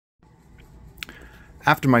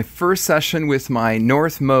After my first session with my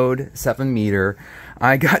North Mode 7 meter,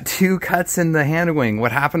 I got 2 cuts in the hand wing.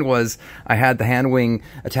 What happened was I had the hand wing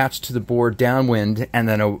attached to the board downwind, and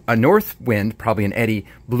then a north wind, probably an eddy,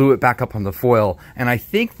 blew it back up on the foil. And I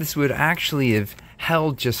think this would actually have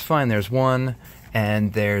held just fine. There's one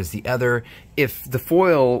and there's the other. If the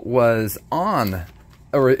foil was on,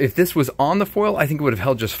 or if this was on the foil, I think it would have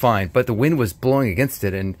held just fine. But the wind was blowing against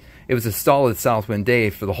it, and it was a solid south wind day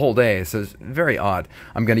for the whole day, so it's very odd.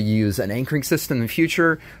 I'm going to use an anchoring system in the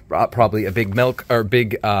future, probably a big going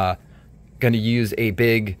to use a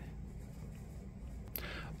big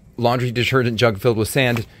laundry detergent jug filled with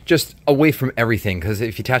sand, just away from everything, because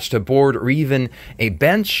if you attach to a board or even a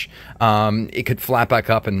bench, it could flap back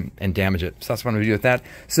up and damage it. So that's what I'm going to do with that.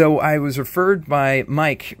 So I was referred by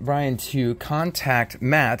Mike Bryan to contact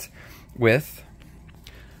Matt with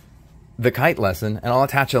the Kite Lesson, and I'll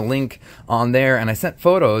attach a link on there, and I sent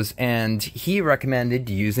photos, and he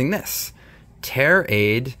recommended using this Tear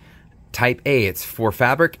Aid Type A. It's for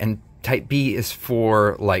fabric, and Type B is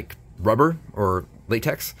for like rubber or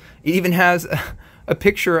latex. It even has a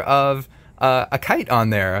picture of a kite on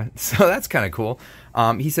there, so that's kind of cool.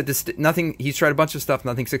 He said he's tried a bunch of stuff,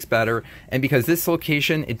 nothing sticks better, and because this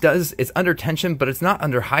location, it's under tension, but it's not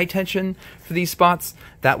under high tension for these spots,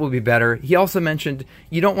 that will be better. He also mentioned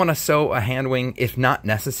you don't want to sew a hand wing if not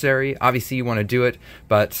necessary. Obviously you want to do it,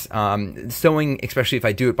 but sewing, especially if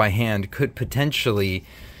I do it by hand, could potentially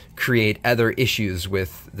create other issues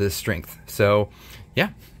with the strength. So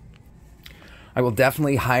yeah, I will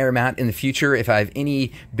definitely hire Matt in the future if I have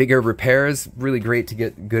any bigger repairs. Really great to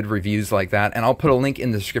get good reviews like that. And I'll put a link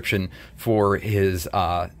in the description for his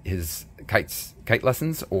kite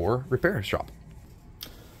lessons or repair shop.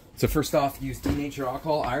 So first off, use denatured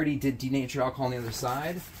alcohol. I already did denatured alcohol on the other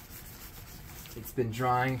side. It's been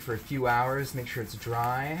drying for a few hours. Make sure it's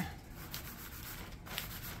dry.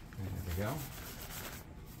 There we go.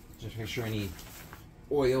 Just make sure any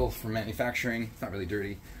oil from manufacturing, it's not really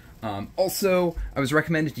dirty. Also, I was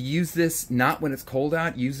recommended to use this not when it's cold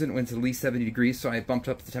out, use it when it's at least 70 degrees, so I bumped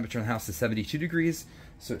up the temperature in the house to 72 degrees,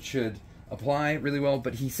 so it should apply really well,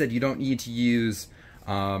 but he said you don't need to use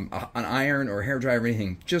an iron or a hairdryer or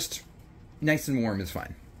anything, just nice and warm is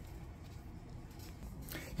fine.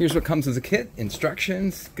 Here's what comes as a kit.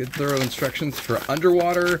 Instructions, good thorough instructions for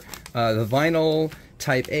underwater, the vinyl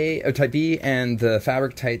Type A or Type B, and the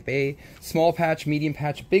fabric Type A, small patch, medium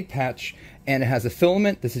patch, big patch, and it has a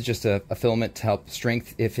filament. This is just a filament to help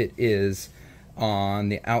strength if it is on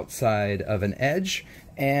the outside of an edge,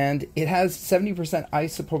 and it has 70%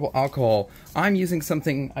 isopropyl alcohol. I'm using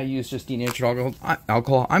something, I use just denatured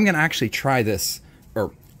alcohol. I'm going to actually try this,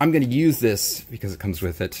 or I'm going to use this because it comes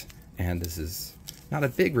with it, and this is not a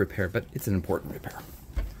big repair, but it's an important repair.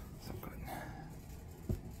 So good.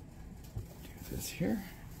 Do this here.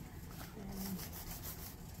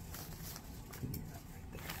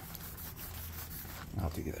 I'll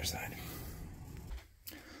do the other side.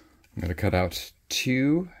 I'm going to cut out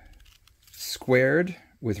 2 squared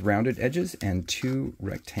with rounded edges and 2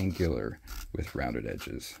 rectangular with rounded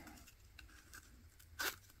edges.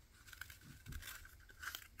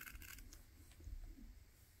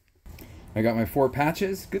 I got my 4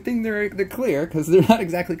 patches. Good thing they're clear because they're not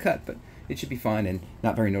exactly cut, but it should be fine and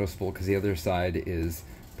not very noticeable because the other side is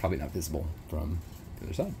probably not visible from the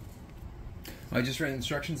other side. I just read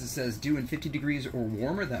instructions. It says do in 50 degrees or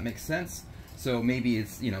warmer. That makes sense. So maybe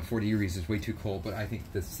it's, 40 degrees is way too cold, but I think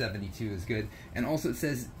the 72 is good. And also it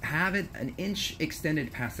says have it an inch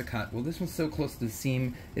extended past the cut. Well, this one's so close to the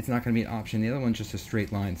seam, it's not going to be an option. The other one's just a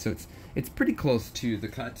straight line. So it's pretty close to the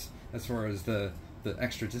cut as far as the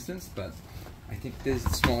extra distance, but I think these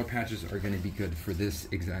smaller patches are going to be good for this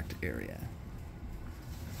exact area.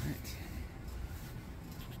 All right.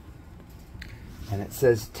 And it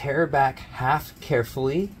says tear back half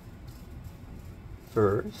carefully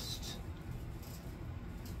first.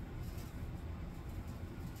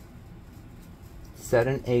 Set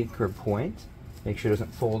an anchor point. Make sure it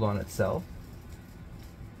doesn't fold on itself.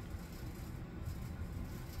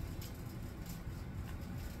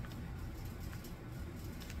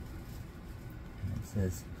 And it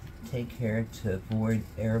says take care to avoid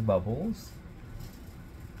air bubbles.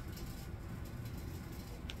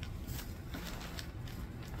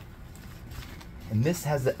 And this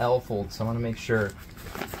has the L fold, so I want to make sure it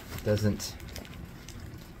doesn't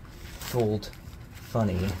fold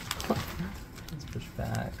funny. Let's push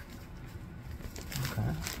back. Okay.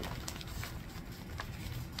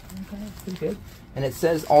 Okay, pretty good. And it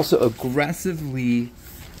says also aggressively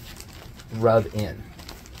rub in.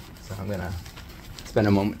 So I'm gonna spend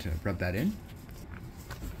a moment to rub that in.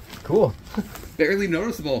 Cool. Barely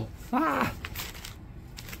noticeable. Ah!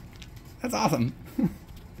 That's awesome.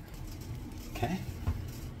 Okay.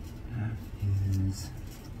 That is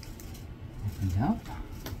opened up.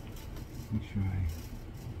 Make sure I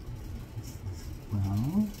this as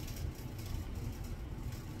well.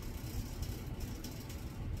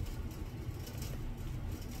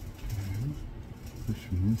 And push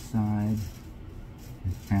from this side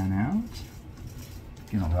and fan out.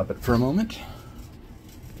 Again, I'll rub it for a moment.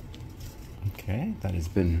 Okay, that has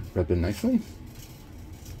been rubbed in nicely.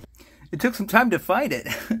 It took some time to find it,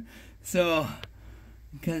 so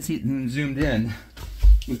you can see it zoomed in.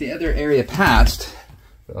 With the other area patched,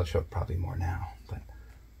 but I'll show it probably more now. But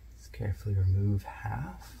let's carefully remove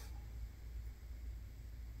half.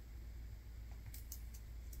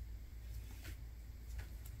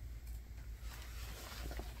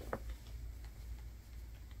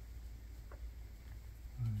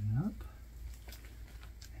 Line up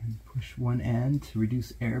and push one end to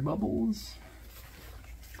reduce air bubbles.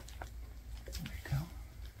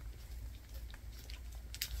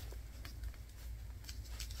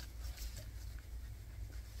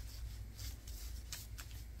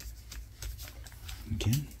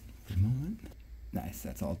 Again, for a moment. Nice,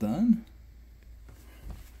 that's all done.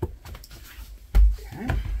 Okay,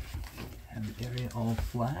 have the area all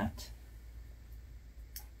flat.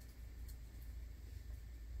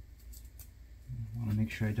 I want to make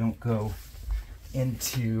sure I don't go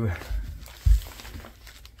into the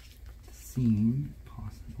seam if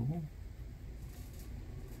possible.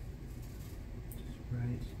 Just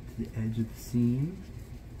right to the edge of the seam.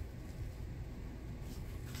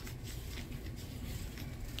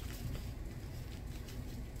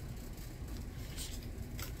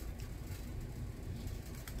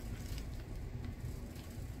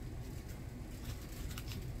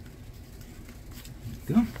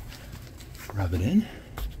 Go. Rub it in.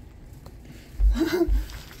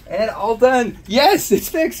 And all done. Yes, it's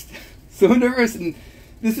fixed. So nervous, and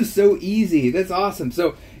this is so easy. That's awesome.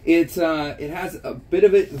 So it's it has a bit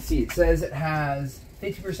of it. Let's see. It says it has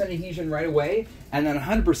 50% adhesion right away, and then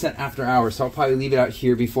 100% after hours. So I'll probably leave it out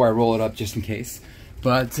here before I roll it up, just in case.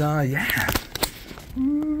 But yeah.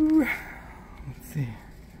 Ooh. Let's see.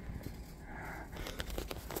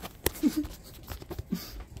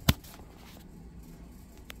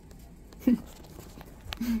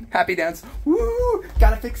 Happy dance. Woo!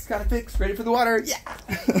 Got it fixed, ready for the water. Yeah!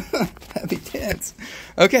 Happy dance.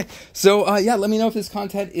 Okay, so yeah, let me know if this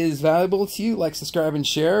content is valuable to you. Like, subscribe, and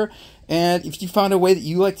share. And if you found a way that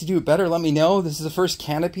you like to do it better, let me know. This is the first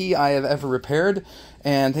canopy I have ever repaired.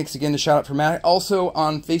 And thanks again to shout out for Matt. Also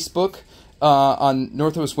on Facebook, on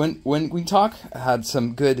Northwest Wind Talk, I had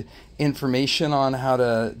some good information on how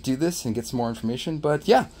to do this and get some more information. But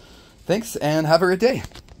yeah, thanks and have a great day.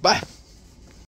 Bye.